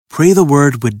Pray the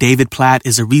Word with David Platt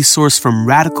is a resource from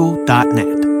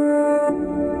radical.net.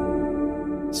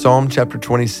 Psalm chapter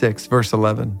 26, verse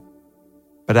 11.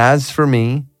 But as for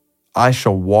me, I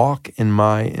shall walk in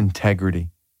my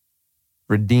integrity.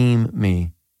 Redeem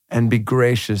me and be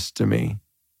gracious to me.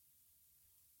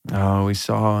 We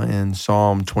saw in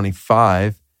Psalm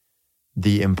 25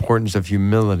 the importance of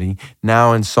humility.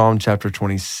 Now in Psalm chapter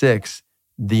 26,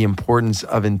 the importance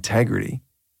of integrity.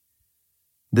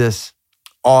 This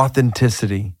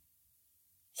authenticity,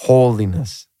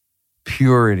 holiness,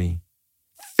 purity,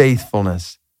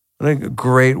 faithfulness. What a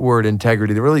great word,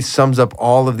 integrity. That really sums up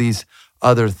all of these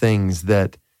other things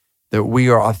that we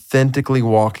are authentically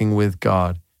walking with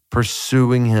God,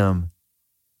 pursuing Him,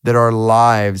 that our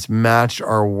lives match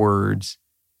our words,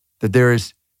 that there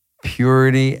is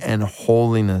purity and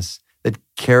holiness that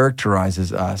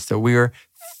characterizes us, that we are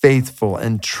faithful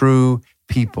and true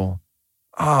people.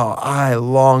 Oh, I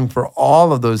long for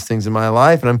all of those things in my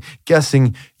life, and I'm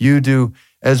guessing you do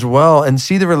as well. And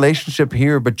see the relationship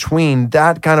here between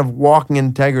that kind of walking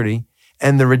integrity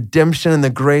and the redemption and the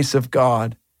grace of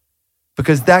God.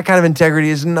 Because that kind of integrity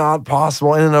is not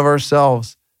possible in and of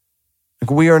ourselves. Like,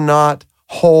 we are not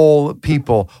whole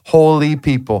people, holy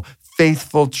people,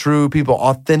 faithful, true people,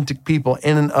 authentic people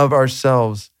in and of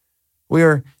ourselves. We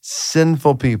are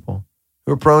sinful people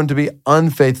who are prone to be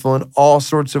unfaithful in all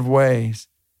sorts of ways.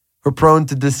 We're prone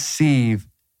to deceive.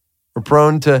 We're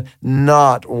prone to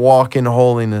not walk in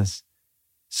holiness.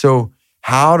 So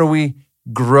how do we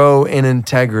grow in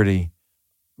integrity?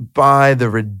 By the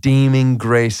redeeming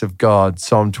grace of God.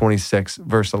 Psalm 26,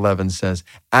 verse 11 says,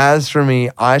 as for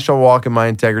me, I shall walk in my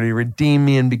integrity. Redeem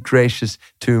me and be gracious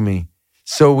to me.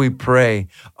 So we pray,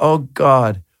 oh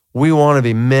God, we want to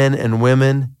be men and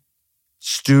women,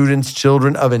 students,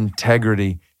 children of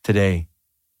integrity today.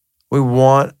 We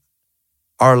want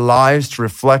our lives to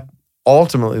reflect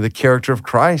ultimately the character of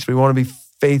Christ. We want to be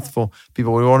faithful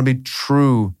people. We want to be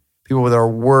true people with our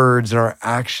words and our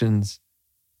actions.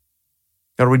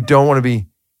 God, we don't want to be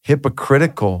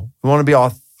hypocritical. We want to be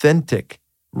authentic,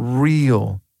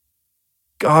 real.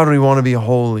 God, we want to be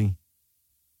holy.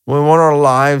 We want our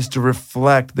lives to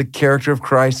reflect the character of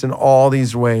Christ in all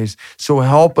these ways. So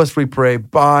help us, we pray,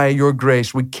 by your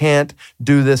grace. We can't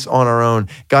do this on our own.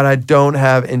 God, I don't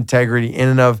have integrity in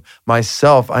and of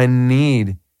myself. I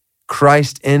need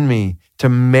Christ in me to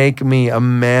make me a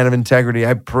man of integrity.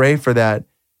 I pray for that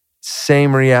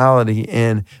same reality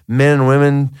in men and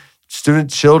women, student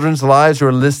children's lives who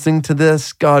are listening to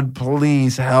this. God,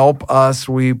 please help us,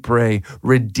 we pray.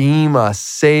 Redeem us,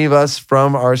 save us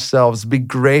from ourselves. Be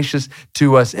gracious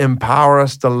to us, empower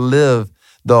us to live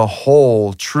the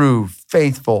whole, true,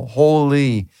 faithful,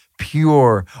 holy,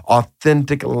 pure,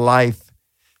 authentic life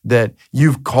that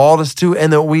you've called us to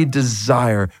and that we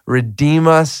desire. Redeem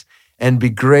us and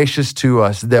be gracious to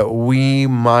us that we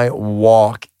might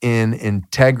walk in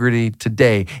integrity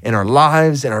today in our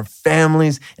lives, in our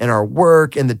families, in our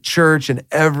work, in the church, in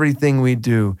everything we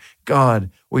do. God,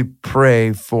 we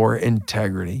pray for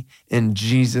integrity. In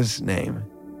Jesus' name,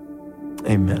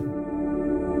 amen.